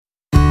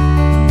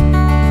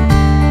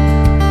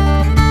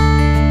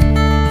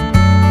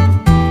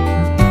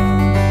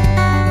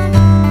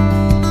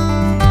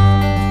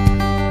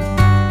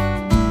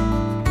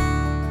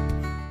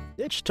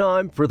It's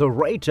time for the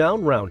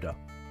Raytown Roundup,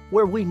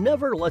 where we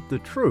never let the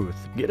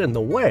truth get in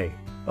the way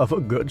of a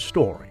good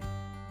story.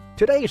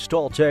 Today's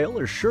tall tale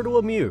is sure to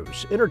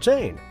amuse,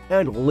 entertain,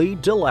 and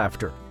lead to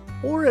laughter,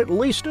 or at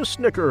least a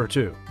snicker or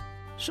two.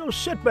 So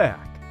sit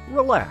back,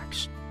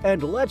 relax,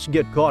 and let's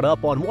get caught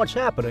up on what's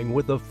happening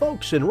with the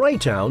folks in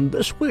Raytown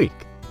this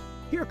week.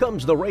 Here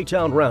comes the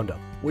Raytown Roundup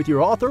with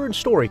your author and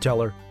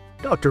storyteller,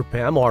 Dr.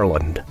 Pam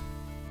Arland.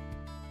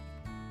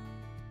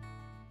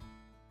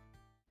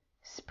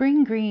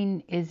 Spring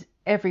green is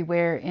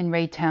everywhere in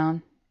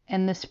Raytown,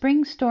 and the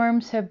spring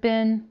storms have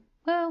been,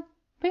 well,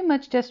 pretty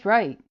much just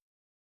right.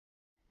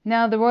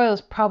 Now, the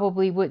Royals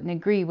probably wouldn't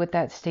agree with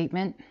that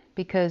statement,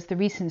 because the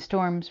recent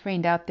storms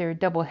rained out their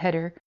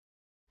doubleheader,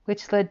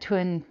 which led to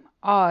an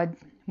odd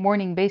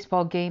morning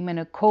baseball game and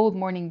a cold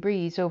morning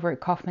breeze over at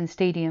Kauffman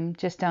Stadium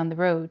just down the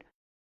road.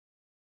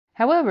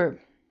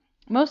 However,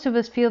 most of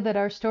us feel that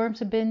our storms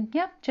have been,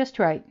 just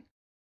right.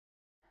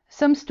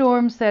 Some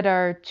storms that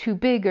are too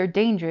big or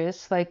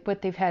dangerous, like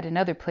what they've had in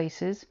other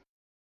places.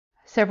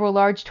 Several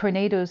large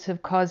tornadoes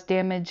have caused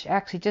damage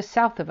actually just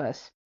south of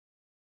us.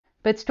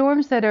 But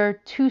storms that are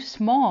too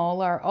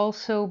small are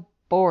also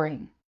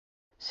boring.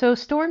 So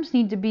storms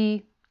need to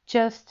be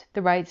just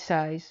the right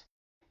size,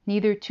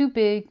 neither too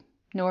big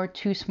nor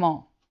too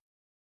small.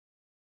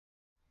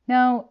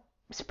 Now,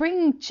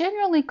 spring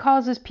generally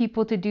causes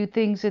people to do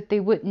things that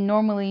they wouldn't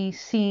normally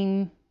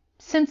seem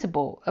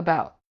sensible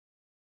about.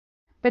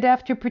 But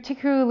after a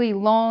particularly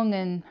long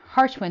and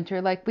harsh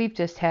winter like we've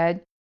just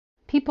had,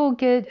 people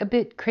get a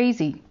bit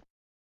crazy.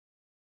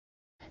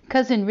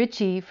 Cousin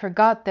Richie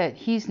forgot that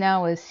he's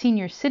now a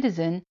senior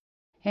citizen,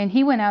 and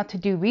he went out to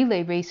do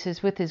relay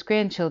races with his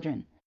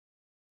grandchildren.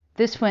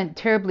 This went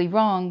terribly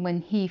wrong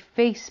when he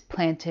face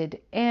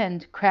planted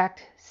and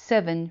cracked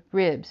 7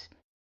 ribs.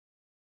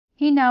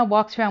 He now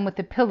walks around with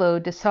a pillow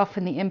to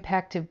soften the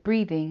impact of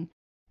breathing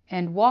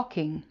and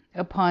walking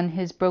upon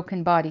his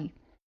broken body.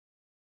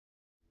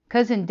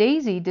 Cousin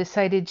Daisy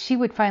decided she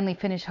would finally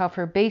finish off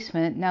her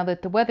basement now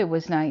that the weather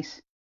was nice.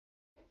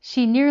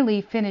 She nearly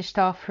finished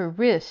off her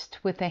wrist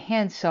with a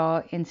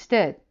handsaw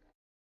instead.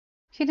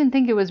 She didn't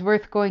think it was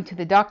worth going to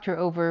the doctor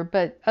over,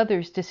 but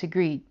others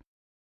disagreed.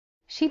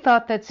 She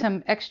thought that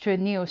some extra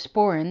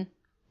Neosporin,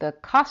 the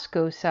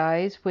Costco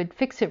size, would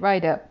fix it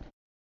right up.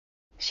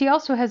 She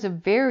also has a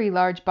very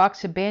large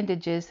box of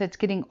bandages that's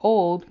getting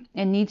old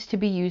and needs to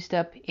be used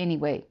up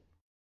anyway.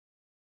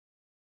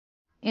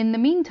 In the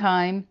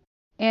meantime,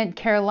 Aunt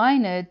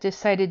Carolina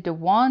decided to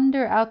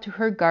wander out to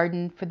her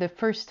garden for the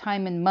first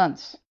time in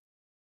months.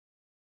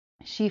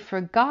 She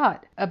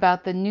forgot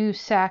about the new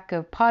sack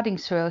of potting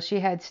soil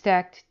she had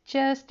stacked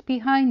just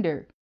behind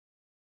her.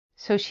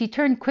 So she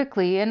turned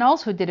quickly and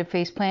also did a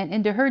faceplant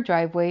into her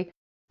driveway,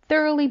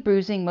 thoroughly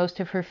bruising most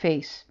of her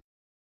face.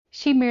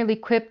 She merely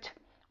quipped,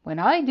 "When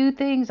I do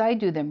things, I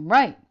do them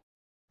right.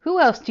 Who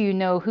else do you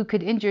know who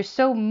could injure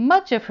so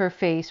much of her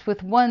face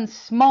with one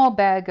small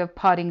bag of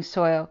potting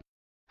soil?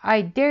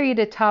 I dare you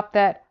to top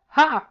that.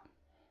 Ha!"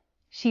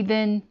 She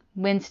then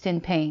winced in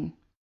pain.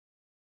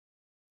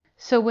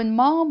 So when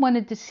Mom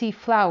wanted to see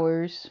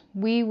flowers,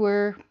 we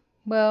were,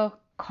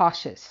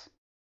 cautious.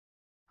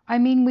 I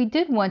mean, we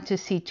did want to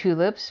see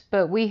tulips,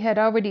 but we had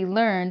already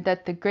learned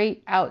that the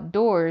great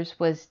outdoors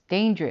was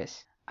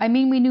dangerous. I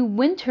mean, we knew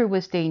winter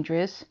was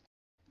dangerous,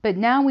 but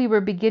now we were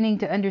beginning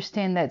to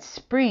understand that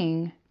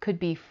spring could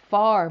be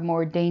far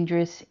more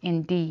dangerous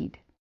indeed.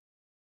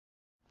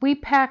 We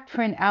packed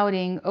for an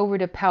outing over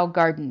to Powell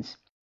Gardens.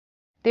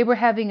 They were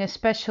having a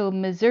special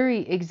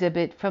Missouri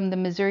exhibit from the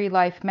Missouri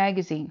Life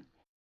magazine.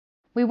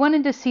 We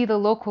wanted to see the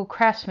local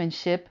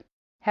craftsmanship,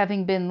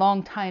 having been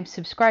long-time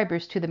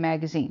subscribers to the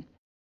magazine.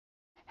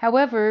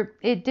 However,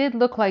 it did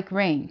look like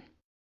rain,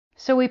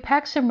 so we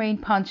packed some rain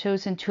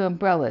ponchos and 2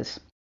 umbrellas.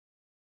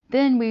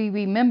 Then we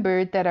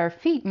remembered that our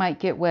feet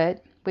might get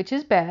wet, which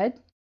is bad,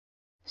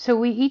 so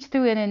we each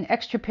threw in an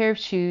extra pair of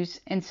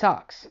shoes and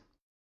socks.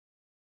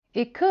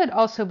 It could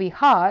also be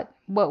hot,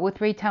 what with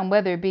Raytown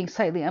weather being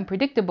slightly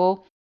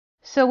unpredictable,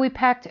 so we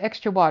packed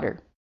extra water.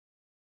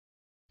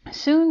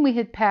 Soon we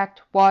had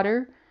packed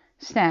water,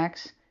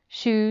 snacks,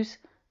 shoes,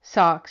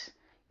 socks,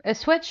 a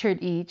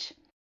sweatshirt each,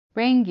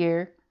 rain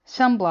gear,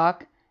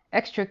 sunblock,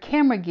 extra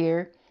camera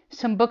gear,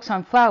 some books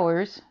on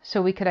flowers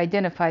so we could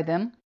identify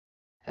them,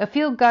 a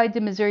field guide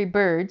to Missouri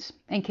birds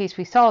in case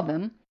we saw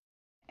them,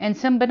 and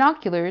some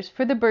binoculars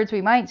for the birds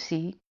we might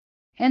see,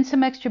 and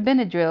some extra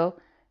Benadryl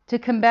to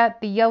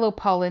combat the yellow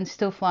pollen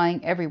still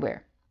flying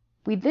everywhere.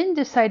 We then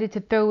decided to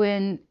throw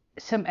in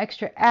some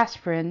extra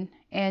aspirin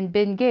and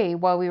Bengay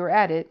while we were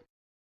at it,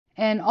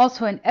 and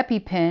also an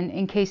EpiPen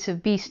in case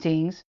of bee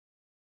stings,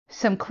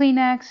 some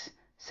Kleenex,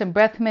 some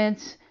breath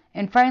mints,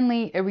 and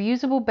finally a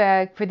reusable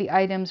bag for the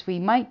items we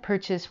might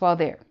purchase while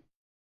there.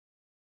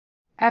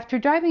 After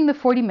driving the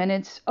 40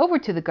 minutes over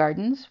to the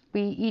gardens,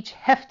 we each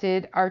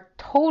hefted our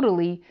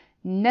totally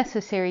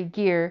necessary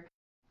gear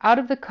out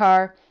of the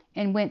car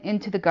and went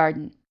into the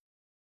garden.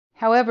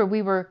 However,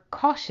 we were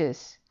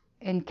cautious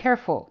and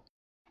careful,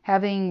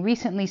 having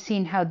recently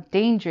seen how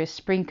dangerous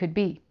spring could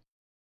be.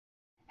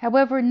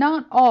 However,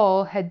 not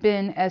all had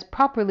been as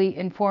properly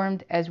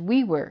informed as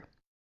we were.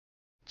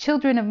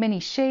 Children of many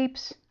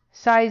shapes,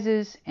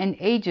 sizes, and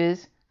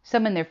ages,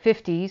 some in their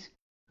 50s,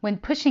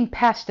 went pushing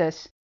past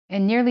us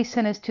and nearly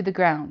sent us to the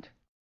ground.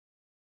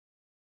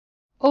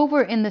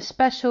 Over in the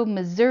special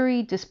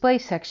Missouri display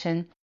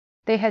section,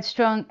 they had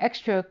strung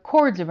extra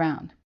cords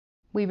around.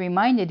 We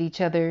reminded each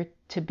other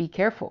to be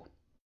careful.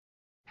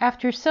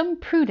 After some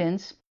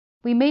prudence,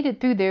 we made it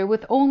through there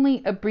with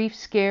only a brief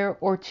scare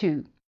or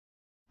two.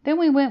 Then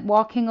we went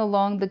walking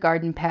along the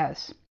garden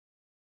paths.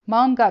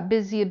 Mom got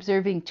busy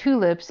observing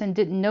tulips and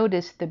didn't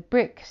notice the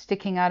brick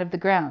sticking out of the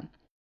ground.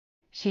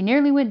 She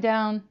nearly went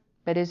down,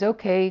 but is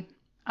okay.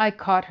 I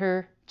caught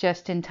her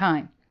just in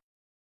time.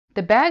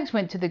 The bags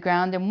went to the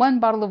ground and one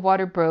bottle of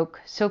water broke,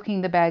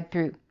 soaking the bag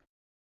through.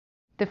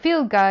 The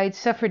field guide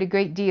suffered a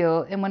great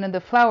deal, and one of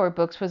the flower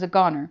books was a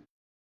goner.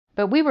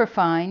 But we were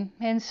fine,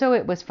 and so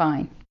it was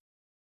fine.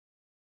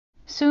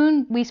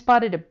 Soon we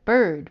spotted a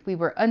bird we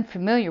were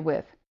unfamiliar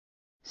with,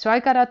 so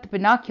I got out the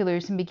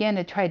binoculars and began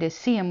to try to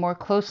see him more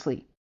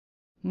closely.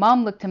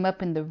 Mom looked him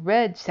up in the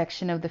red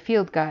section of the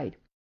field guide.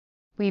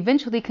 We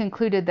eventually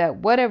concluded that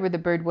whatever the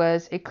bird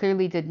was, it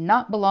clearly did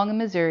not belong in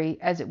Missouri,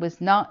 as it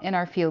was not in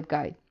our field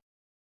guide.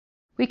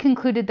 We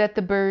concluded that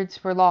the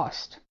birds were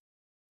lost.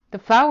 The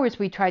flowers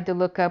we tried to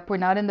look up were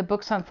not in the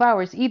books on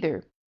flowers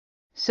either,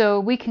 so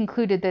we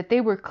concluded that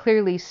they were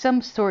clearly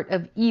some sort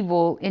of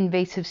evil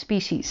invasive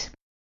species.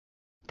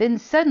 Then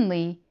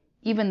suddenly,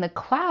 even the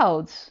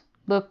clouds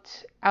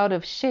looked out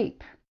of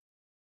shape.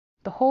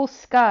 The whole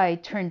sky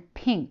turned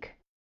pink,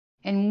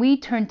 and we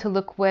turned to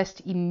look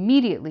west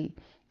immediately,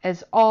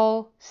 as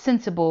all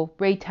sensible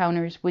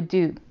Raytowners would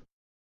do.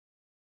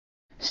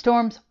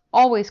 Storms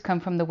always come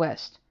from the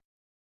west.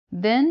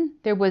 Then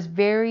there was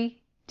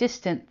very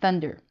distant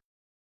thunder.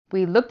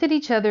 We looked at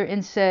each other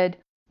and said,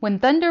 "When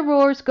thunder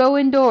roars, go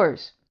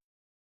indoors."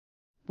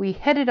 We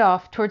headed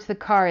off towards the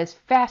car as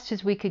fast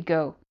as we could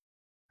go.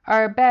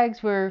 Our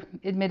bags were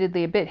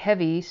admittedly a bit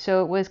heavy,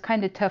 so it was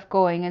kind of tough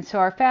going, and so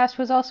our fast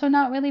was also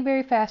not really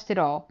very fast at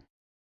all.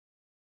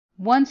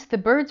 Once the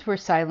birds were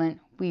silent,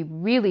 we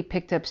really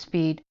picked up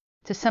speed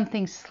to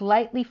something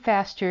slightly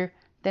faster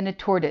than a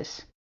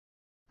tortoise.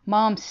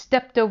 Mom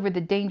stepped over the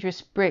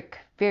dangerous brick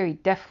very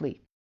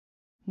deftly.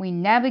 We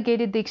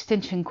navigated the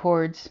extension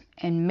cords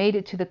and made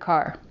it to the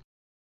car.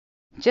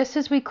 Just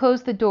as we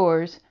closed the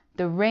doors,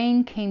 the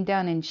rain came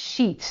down in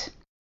sheets.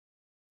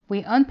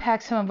 We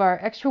unpacked some of our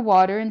extra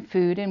water and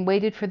food and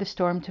waited for the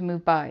storm to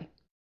move by.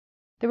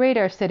 The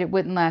radar said it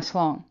wouldn't last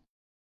long.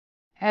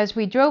 As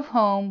we drove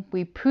home,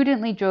 we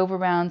prudently drove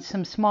around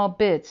some small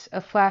bits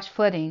of flash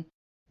flooding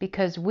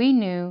because we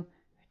knew,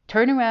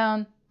 turn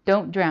around,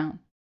 don't drown.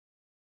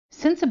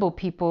 Sensible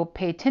people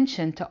pay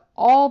attention to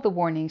all the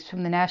warnings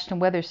from the National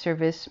Weather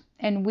Service,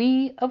 and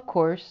we, of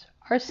course,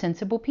 are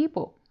sensible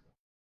people.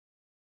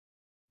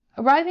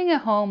 Arriving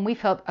at home, we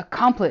felt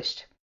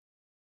accomplished.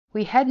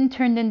 We hadn't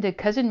turned into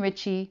Cousin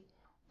Richie,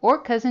 or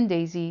Cousin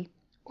Daisy,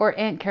 or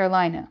Aunt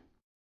Carolina.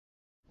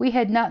 We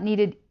had not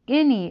needed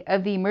any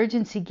of the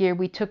emergency gear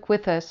we took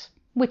with us,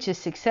 which is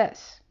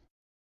success.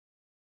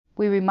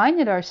 We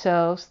reminded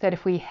ourselves that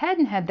if we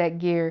hadn't had that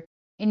gear,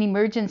 an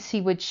emergency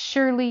would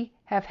surely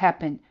have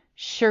happened.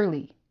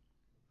 Surely.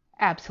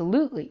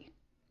 Absolutely.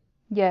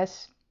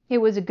 Yes, it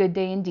was a good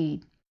day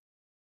indeed.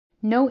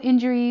 No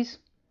injuries,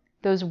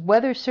 those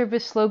weather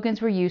service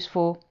slogans were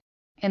useful,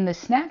 and the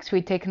snacks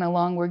we'd taken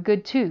along were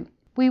good too.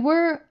 We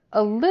were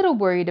a little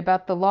worried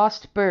about the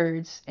lost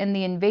birds and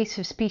the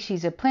invasive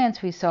species of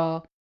plants we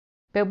saw,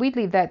 but we'd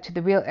leave that to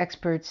the real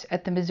experts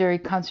at the Missouri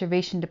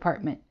Conservation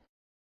Department.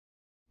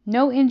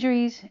 No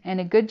injuries and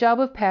a good job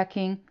of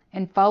packing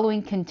and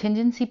following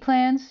contingency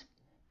plans?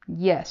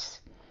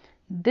 Yes.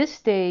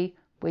 This day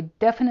would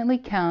definitely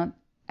count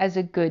as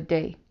a good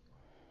day.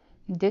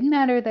 It didn't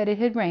matter that it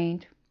had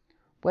rained.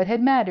 What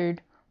had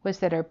mattered was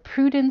that our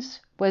prudence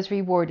was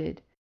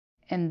rewarded,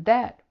 and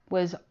that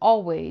was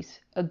always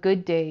a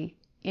good day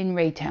in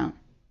Raytown.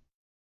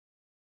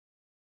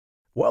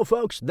 Well,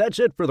 folks, that's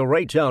it for the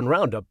Raytown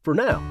Roundup for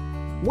now.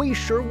 We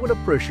sure would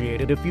appreciate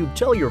it if you'd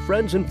tell your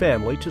friends and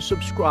family to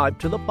subscribe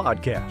to the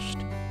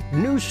podcast.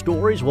 New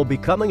stories will be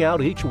coming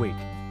out each week,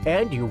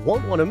 and you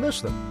won't want to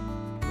miss them.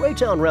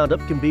 Raytown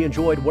Roundup can be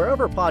enjoyed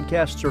wherever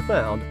podcasts are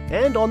found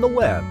and on the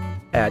web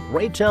at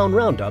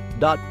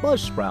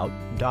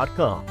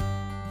raytownroundup.buzzsprout.com.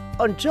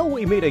 Until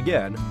we meet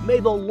again, may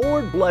the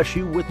Lord bless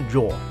you with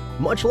joy,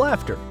 much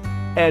laughter,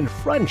 and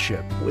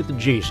friendship with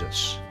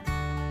Jesus.